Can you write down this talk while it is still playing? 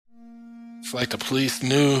It's like the police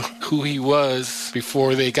knew who he was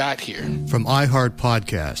before they got here. From iHeart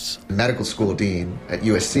Podcasts. The medical school dean at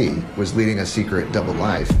USC was leading a secret double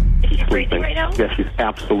life. Is she breathing right now? Yes, she's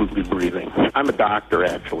absolutely breathing. I'm a doctor,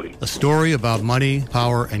 actually. A story about money,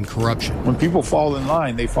 power, and corruption. When people fall in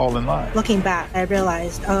line, they fall in line. Looking back, I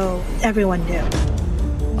realized, everyone knew.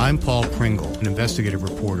 I'm Paul Pringle, an investigative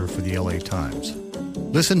reporter for the LA Times.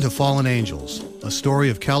 Listen to Fallen Angels, a story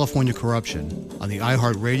of California corruption on the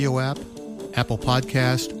iHeartRadio app, Apple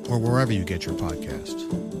Podcast, or wherever you get your podcasts.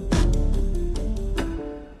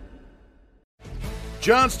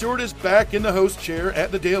 Jon Stewart is back in the host chair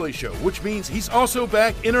at The Daily Show, which means he's also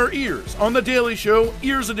back in our ears on The Daily Show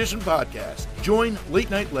Ears Edition podcast. Join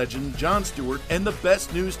late-night legend Jon Stewart and the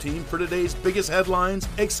best news team for today's biggest headlines,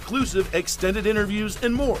 exclusive extended interviews,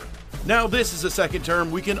 and more. Now this is a second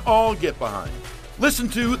term we can all get behind. Listen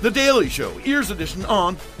to The Daily Show Ears Edition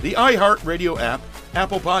on the iHeartRadio app,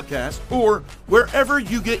 Apple Podcasts, or wherever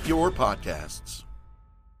you get your podcasts.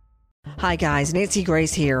 Hi guys, Nancy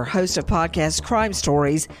Grace here, host of podcast Crime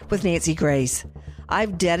Stories with Nancy Grace.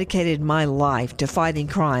 I've dedicated my life to fighting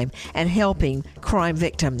crime and helping crime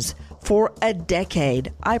victims. For a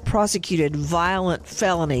decade, I prosecuted violent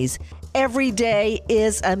felonies. Every day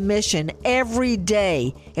is a mission. Every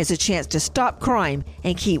day is a chance to stop crime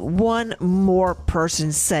and keep one more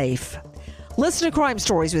person safe. Listen to Crime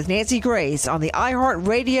Stories with Nancy Grace on the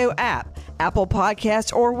iHeartRadio app, Apple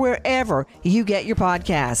Podcasts, or wherever you get your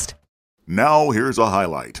podcast. Now here's a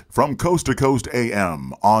highlight from Coast to Coast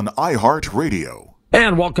AM on iHeartRadio.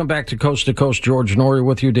 And welcome back to Coast. George Norrie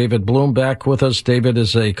with you. David Bloom back with us. David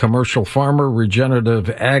is a commercial farmer, regenerative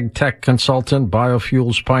ag tech consultant,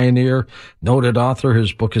 biofuels pioneer, noted author.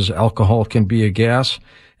 His book is Alcohol Can Be a Gas,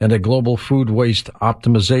 and a global food waste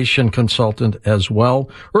optimization consultant as well.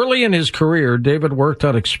 Early in his career, David worked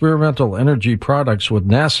on experimental energy products with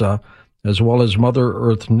NASA, as well as Mother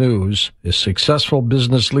Earth News. A successful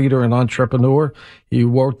business leader and entrepreneur, he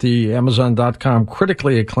wrote the Amazon.com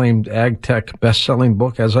critically acclaimed ag tech best-selling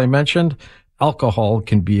book, as I mentioned, Alcohol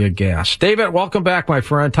Can Be a Gas. David, welcome back, my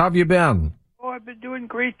friend. How have you been? Oh, I've been doing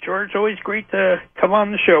great, George. Always great to come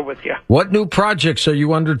on the show with you. What new projects are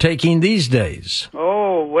you undertaking these days?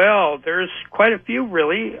 Oh, well, there's quite a few,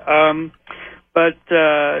 really.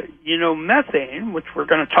 Methane, which we're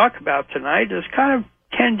going to talk about tonight, is kind of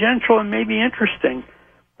tangential and maybe interesting.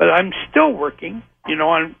 But I'm still working,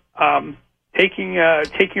 on taking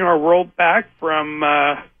our world back from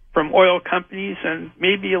oil companies and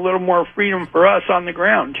maybe a little more freedom for us on the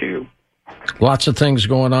ground, too. Lots of things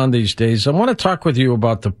going on these days. I want to talk with you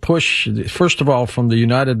about the push, first of all, from the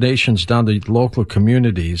United Nations down to local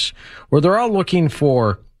communities, where they're all looking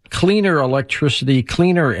for cleaner electricity,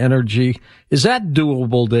 cleaner energy. Is that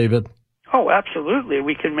doable, David? Oh, absolutely.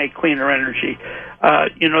 We can make cleaner energy.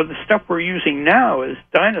 The stuff we're using now is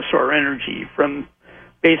dinosaur energy from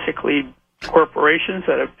basically corporations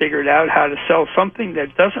that have figured out how to sell something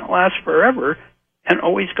that doesn't last forever and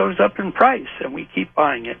always goes up in price, and we keep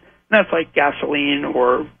buying it. And that's like gasoline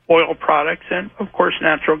or oil products and, of course,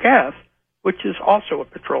 natural gas, which is also a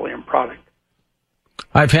petroleum product.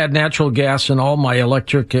 I've had natural gas in all my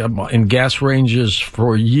electric and gas ranges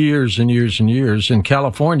for years and years and years. In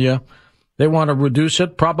California, they want to reduce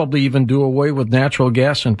it, probably even do away with natural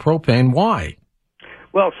gas and propane. Why?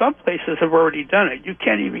 Well, some places have already done it. You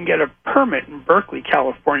can't even get a permit in Berkeley,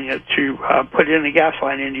 California, to put in a gas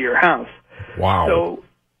line into your house. Wow. So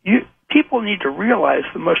people need to realize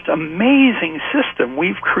the most amazing system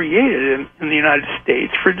we've created in the United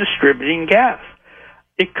States for distributing gas.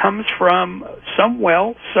 It comes from some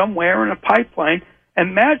well somewhere in a pipeline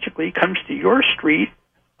and magically comes to your street,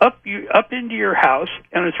 up into your house,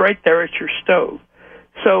 and it's right there at your stove.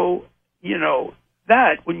 So,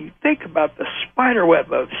 that, when you think about the spider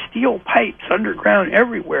web of steel pipes underground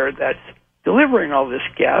everywhere that's delivering all this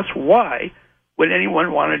gas, why would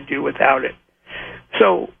anyone want to do without it?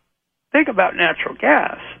 So, think about natural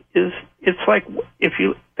gas. It's like if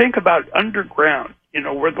you think about underground,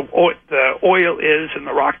 where the oil is and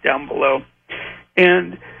the rock down below,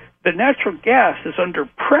 and the natural gas is under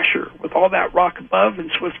pressure with all that rock above,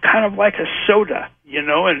 and so it's kind of like a soda,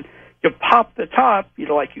 and you pop the top,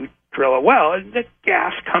 like you drill a well, and the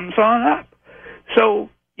gas comes on up. So,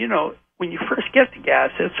 when you first get the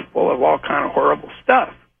gas, it's full of all kind of horrible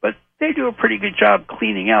stuff, but they do a pretty good job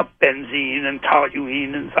cleaning out benzene and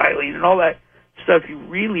toluene and xylene and all that stuff you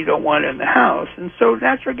really don't want in the house, and so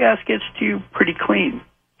natural gas gets to you pretty clean.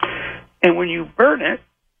 And when you burn it,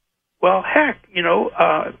 well, heck,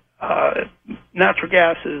 natural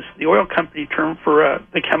gas is the oil company term for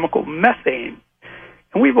the chemical methane.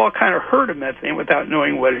 And we've all kind of heard of methane without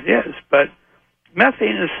knowing what it is. But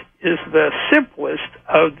methane is the simplest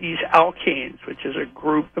of these alkanes, which is a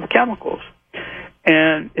group of chemicals.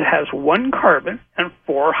 And it has one carbon and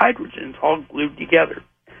 4 hydrogens all glued together.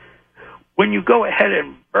 When you go ahead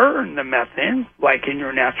and burn the methane, like in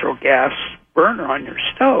your natural gas burner on your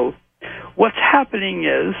stove, what's happening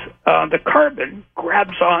is the carbon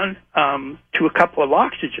grabs on to a couple of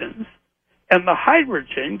oxygens, and the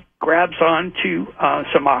hydrogen grabs on to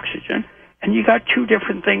some oxygen, and you got 2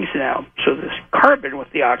 different things now. So this carbon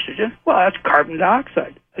with the oxygen, well, that's carbon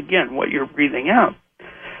dioxide, again, what you're breathing out.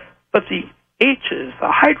 But the H's, the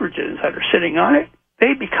hydrogens that are sitting on it,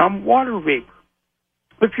 they become water vapor.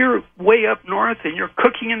 If you're way up north and you're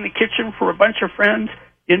cooking in the kitchen for a bunch of friends,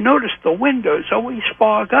 you notice the windows always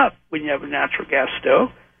fog up when you have a natural gas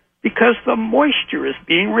stove because the moisture is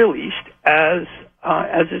being released as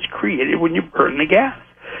it's created when you burn the gas.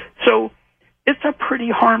 So it's a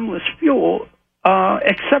pretty harmless fuel,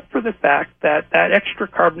 except for the fact that that extra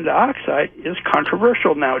carbon dioxide is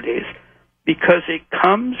controversial nowadays because it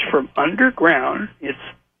comes from underground. It's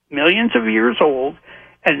millions of years old,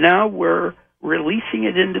 and now we're releasing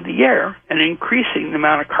it into the air and increasing the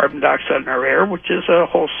amount of carbon dioxide in our air, which is a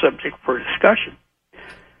whole subject for discussion.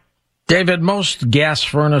 David, most gas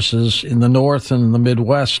furnaces in the North and the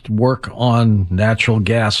Midwest work on natural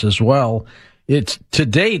gas as well. It, to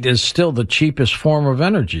date, is still the cheapest form of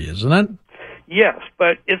energy, isn't it? Yes,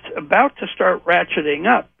 but it's about to start ratcheting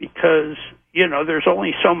up because, there's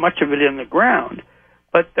only so much of it in the ground.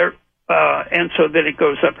 But and so then it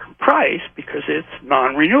goes up in price because it's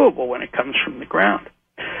non-renewable when it comes from the ground.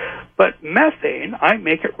 But methane, I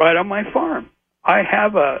make it right on my farm. I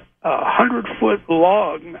have a 100-foot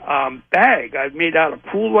long bag I've made out of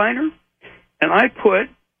pool liner, and I put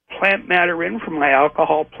plant matter in from my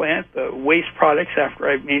alcohol plant, the waste products after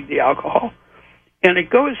I've made the alcohol, and it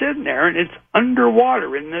goes in there, and it's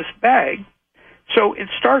underwater in this bag, so it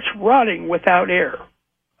starts rotting without air.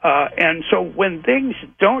 And so when things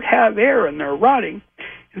don't have air and they're rotting,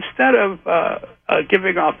 instead of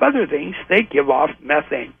giving off other things, they give off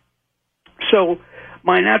methane. So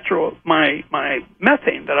my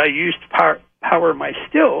methane that I use to power my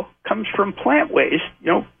still comes from plant waste,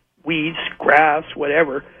 weeds, grass,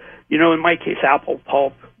 whatever. In my case, apple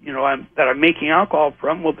pulp, that I'm making alcohol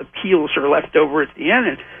from. Well, the peels are left over at the end,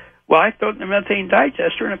 and I throw it in the methane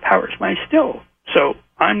digester and it powers my still. So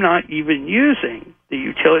I'm not even using the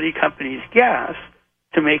utility company's gas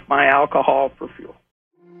to make my alcohol for fuel.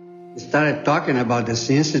 We started talking about this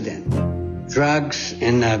incident. Drugs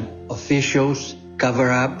and officials cover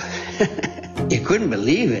up. You couldn't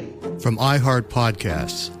believe it. From iHeart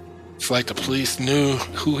Podcasts. It's like the police knew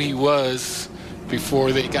who he was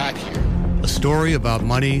before they got here. A story about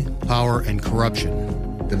money, power, and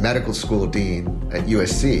corruption. The medical school dean at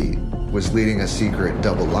USC was leading a secret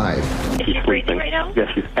double life. She's sleeping right now?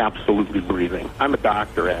 Yes, she's absolutely breathing. I'm a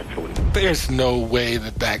doctor, actually. There's no way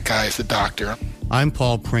that guy's a doctor. I'm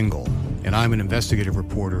Paul Pringle, and I'm an investigative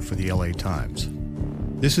reporter for the LA Times.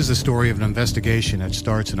 This is the story of an investigation that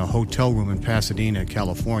starts in a hotel room in Pasadena,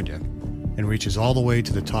 California, and reaches all the way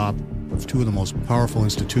to the top of 2 of the most powerful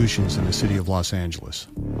institutions in the city of Los Angeles.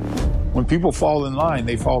 When people fall in line,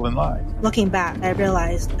 they fall in line. Looking back, I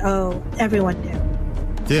realized, everyone knew.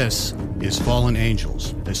 This is Fallen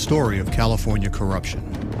Angels, a story of California corruption.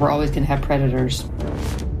 We're always going to have predators.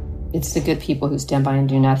 It's the good people who stand by and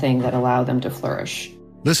do nothing that allow them to flourish.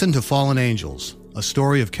 Listen to Fallen Angels, a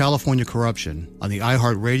story of California corruption on the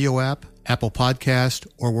iHeart Radio app, Apple Podcast,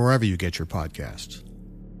 or wherever you get your podcasts.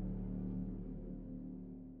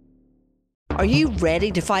 Are you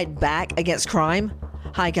ready to fight back against crime?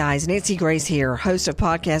 Hi guys, Nancy Grace here, host of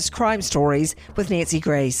podcast Crime Stories with Nancy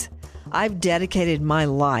Grace. I've dedicated my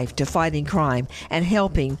life to fighting crime and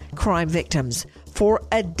helping crime victims. For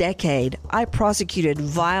a decade, I prosecuted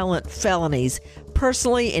violent felonies,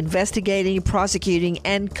 personally investigating, prosecuting,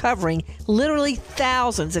 and covering literally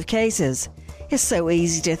thousands of cases. It's so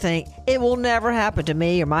easy to think it will never happen to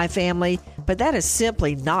me or my family, but that is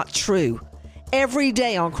simply not true. Every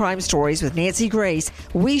day on Crime Stories with Nancy Grace,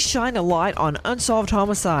 we shine a light on unsolved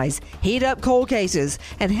homicides, heat up cold cases,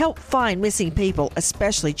 and help find missing people,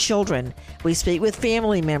 especially children. We speak with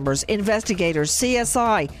family members, investigators,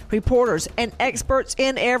 CSI, reporters, and experts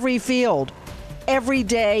in every field. Every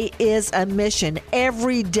day is a mission.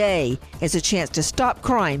 Every day is a chance to stop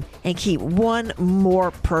crime and keep one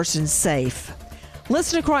more person safe.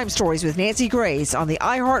 Listen to Crime Stories with Nancy Grace on the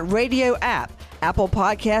iHeart Radio app, Apple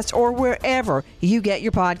Podcasts, or wherever you get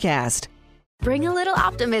your podcast. Bring a little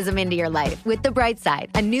optimism into your life with The Bright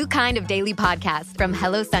Side, a new kind of daily podcast from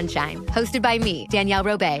Hello Sunshine, hosted by me, Danielle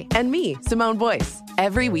Robay. And me, Simone Boyce.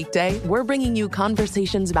 Every weekday, we're bringing you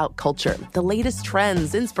conversations about culture, the latest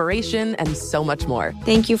trends, inspiration, and so much more.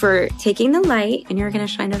 Thank you for taking the light, and you're going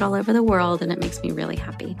to shine it all over the world, and it makes me really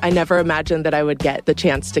happy. I never imagined that I would get the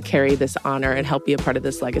chance to carry this honor and help be a part of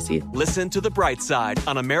this legacy. Listen to The Bright Side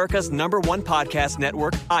on America's #1 podcast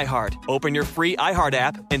network, iHeart. Open your free iHeart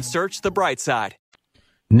app and search The Bright Side.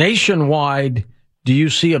 Nationwide, do you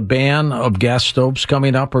see a ban of gas stoves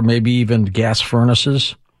coming up, or maybe even gas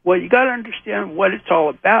furnaces? Well, you got to understand what it's all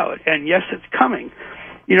about, and yes, it's coming.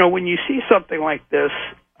 You know, when you see something like this,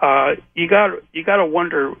 you got to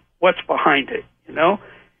wonder what's behind it. You know,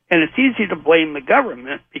 and it's easy to blame the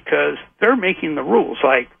government because they're making the rules.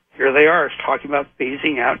 Like here they are talking about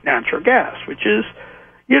phasing out natural gas, which is,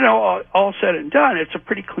 you know, all said and done, it's a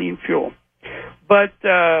pretty clean fuel. But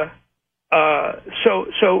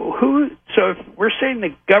so if we're saying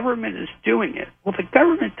the government is doing it, well, the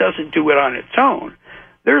government doesn't do it on its own.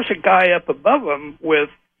 There's a guy up above them with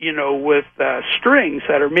strings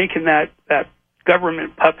that are making that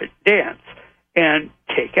government puppet dance and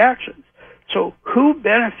take actions. So who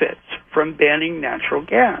benefits from banning natural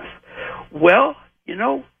gas? Well, you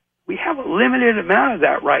know, we have a limited amount of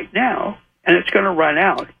that right now, and it's going to run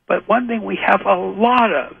out. But one thing we have a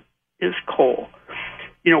lot of is coal.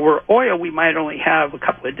 You know, where oil we might only have a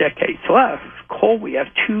couple of decades left. Coal, we have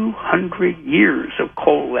 200 years of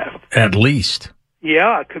coal left. At least.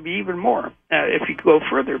 Yeah, it could be even more if you go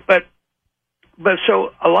further. But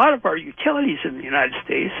so a lot of our utilities in the United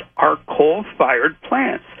States are coal-fired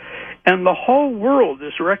plants. And the whole world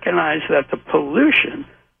has recognized that the pollution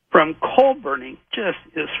from coal burning just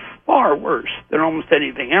is far worse than almost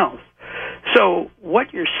anything else. So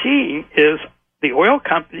what you're seeing is the oil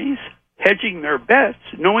companies hedging their bets,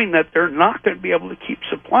 knowing that they're not going to be able to keep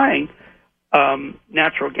supplying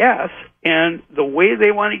natural gas. And the way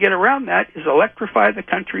they want to get around that is electrify the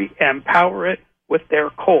country and power it with their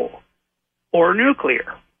coal or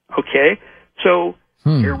nuclear. Okay? So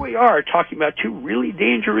here we are talking about two really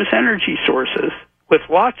dangerous energy sources with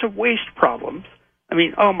lots of waste problems. I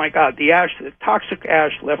mean, oh my God, the toxic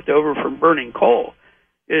ash left over from burning coal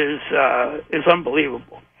is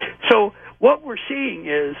unbelievable. So what we're seeing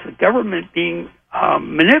is the government being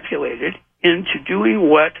manipulated into doing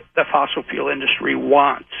what the fossil fuel industry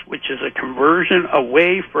wants, which is a conversion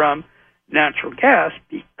away from natural gas,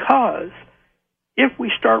 because if we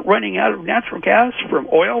start running out of natural gas from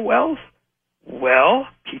oil wells, well,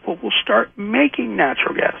 people will start making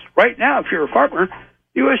natural gas. Right now, if you're a farmer,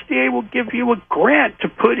 the USDA will give you a grant to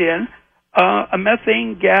put in a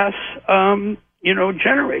methane gas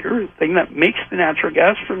generator, thing that makes the natural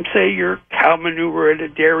gas from, say, your cow manure at a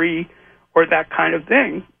dairy or that kind of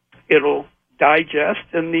thing. It'll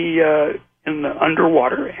digest in the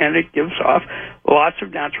underwater, and it gives off lots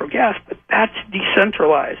of natural gas. But that's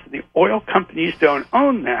decentralized. The oil companies don't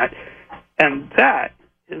own that, and that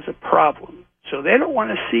is a problem. So they don't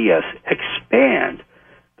want to see us expand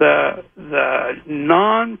the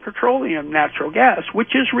non-petroleum natural gas,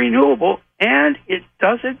 which is renewable, and it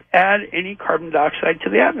doesn't add any carbon dioxide to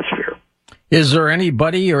the atmosphere. Is there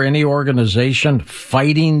anybody or any organization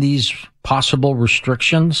fighting these possible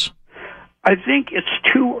restrictions? I think it's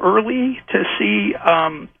too early to see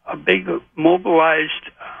a big mobilized,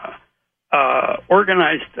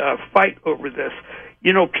 organized fight over this.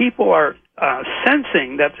 You know, people are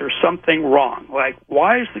sensing that there's something wrong. Like,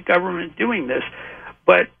 why is the government doing this?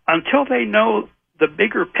 But until they know the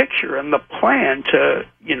bigger picture and the plan to,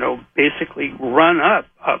 basically run up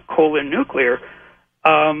coal and nuclear,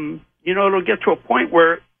 it'll get to a point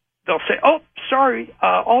where they'll say, oh, sorry,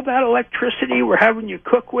 all that electricity we're having you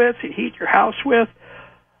cook with and heat your house with,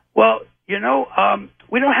 well, we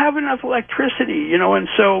don't have enough electricity, and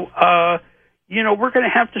so, we're going to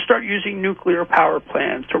have to start using nuclear power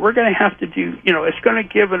plants, or we're going to have to do, it's going to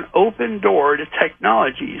give an open door to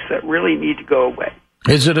technologies that really need to go away.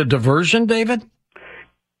 Is it a diversion, David?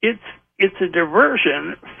 It's a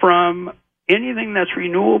diversion from anything that's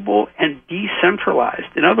renewable and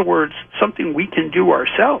decentralized. In other words, something we can do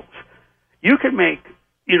ourselves. You can make,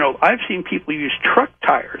 I've seen people use truck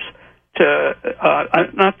tires to,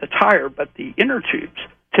 not the tire, but the inner tubes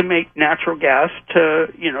to make natural gas to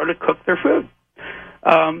cook their food.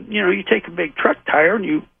 You take a big truck tire and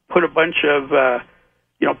you put a bunch of,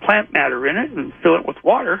 plant matter in it and fill it with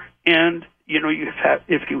water, and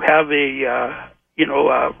if you have a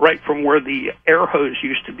right from where the air hose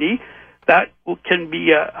used to be, that can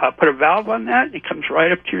be put a valve on that, and it comes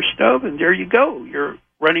right up to your stove, and there you go. You're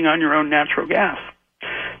running on your own natural gas.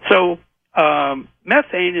 So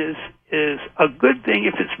methane is a good thing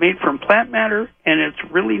if it's made from plant matter, and it's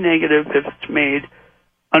really negative if it's made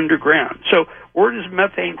underground. So where does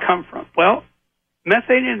methane come from? Well,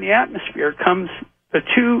 methane in the atmosphere comes, the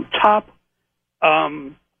two top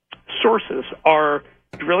sources are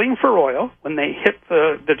drilling for oil. When they hit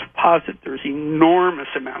the deposit, there's enormous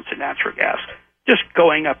amounts of natural gas just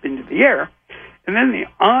going up into the air. And then the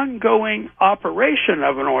ongoing operation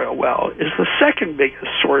of an oil well is the second biggest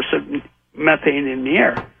source of methane in the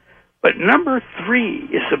air. But number 3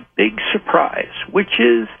 is a big surprise, which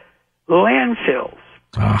is landfills.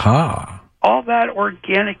 Aha. All that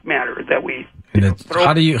organic matter that we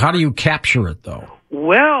how do you capture it though?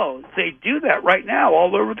 Well, they do that right now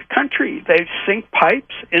all over the country. They sink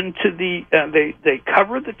pipes into the they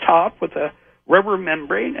cover the top with a rubber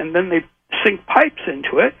membrane, and then they sink pipes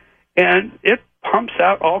into it, and it pumps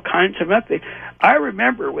out all kinds of methane. I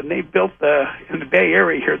remember when they built in the Bay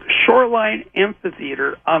Area here, the Shoreline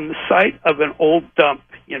Amphitheater on the site of an old dump,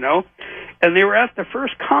 and they were at the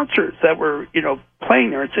first concerts that were,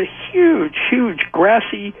 playing there. It's a huge, huge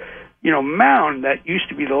grassy, mound that used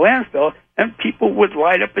to be the landfill, and people would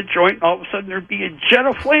light up a joint, and all of a sudden there'd be a jet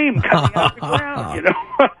of flame coming out of the ground,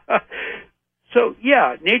 So,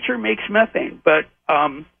 yeah, nature makes methane, but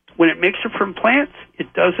when it makes it from plants,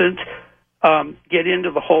 it doesn't get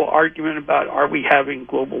into the whole argument about are we having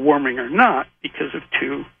global warming or not because of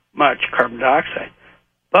too much carbon dioxide.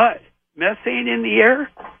 But methane in the air,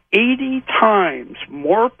 80 times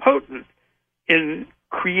more potent in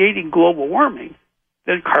creating global warming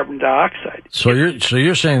than carbon dioxide. So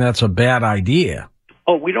you're saying that's a bad idea?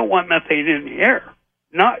 Oh, we don't want methane in the air,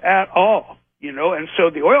 not at all. And so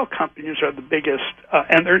the oil companies are the biggest,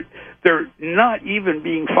 and they're not even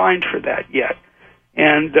being fined for that yet.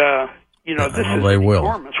 And this is an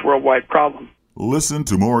enormous worldwide problem. Listen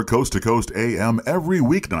to more Coast to Coast AM every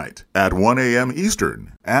weeknight at 1 a.m.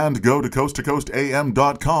 Eastern, and go to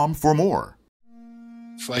coasttocoastam.com for more.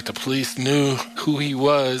 It's like the police knew who he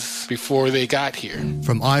was before they got here.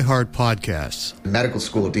 From iHeart Podcasts. The medical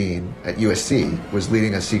school dean at USC was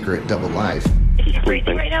leading a secret double life. She's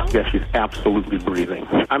breathing right now? Yes, she's absolutely breathing.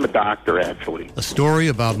 I'm a doctor, actually. A story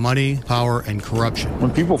about money, power, and corruption.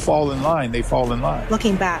 When people fall in line, they fall in line.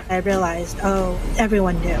 Looking back, I realized,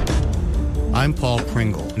 everyone knew. I'm Paul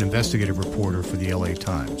Pringle, an investigative reporter for the LA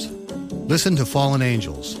Times. Listen to Fallen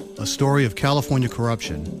Angels, a story of California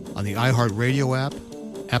corruption on the iHeart Radio app,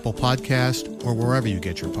 Apple Podcast, or wherever you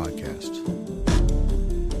get your podcasts.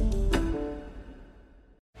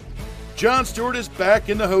 Jon Stewart is back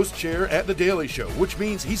in the host chair at The Daily Show, which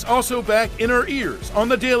means he's also back in our ears on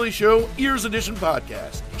The Daily Show Ears Edition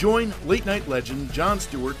podcast. Join late-night legend Jon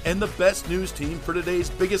Stewart and the best news team for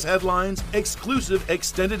today's biggest headlines, exclusive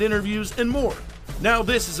extended interviews, and more. Now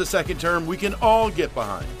this is a second term we can all get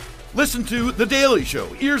behind. Listen to The Daily Show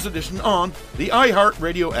Ears Edition on the iHeart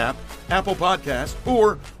Radio app, Apple Podcast,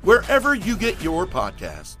 or wherever you get your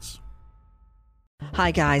podcasts.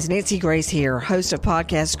 Hi guys, Nancy Grace here, host of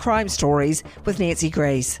podcast Crime Stories with Nancy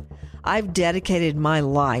Grace. I've dedicated my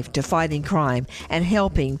life to fighting crime and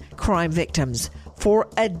helping crime victims. For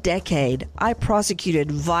a decade, I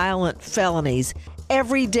prosecuted violent felonies.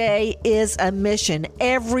 Every day is a mission.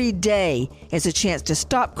 Every day is a chance to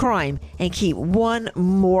stop crime and keep one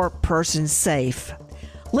more person safe.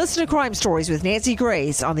 Listen to Crime Stories with Nancy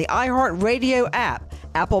Grace on the iHeart Radio app,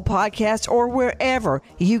 Apple Podcasts, or wherever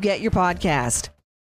you get your podcast.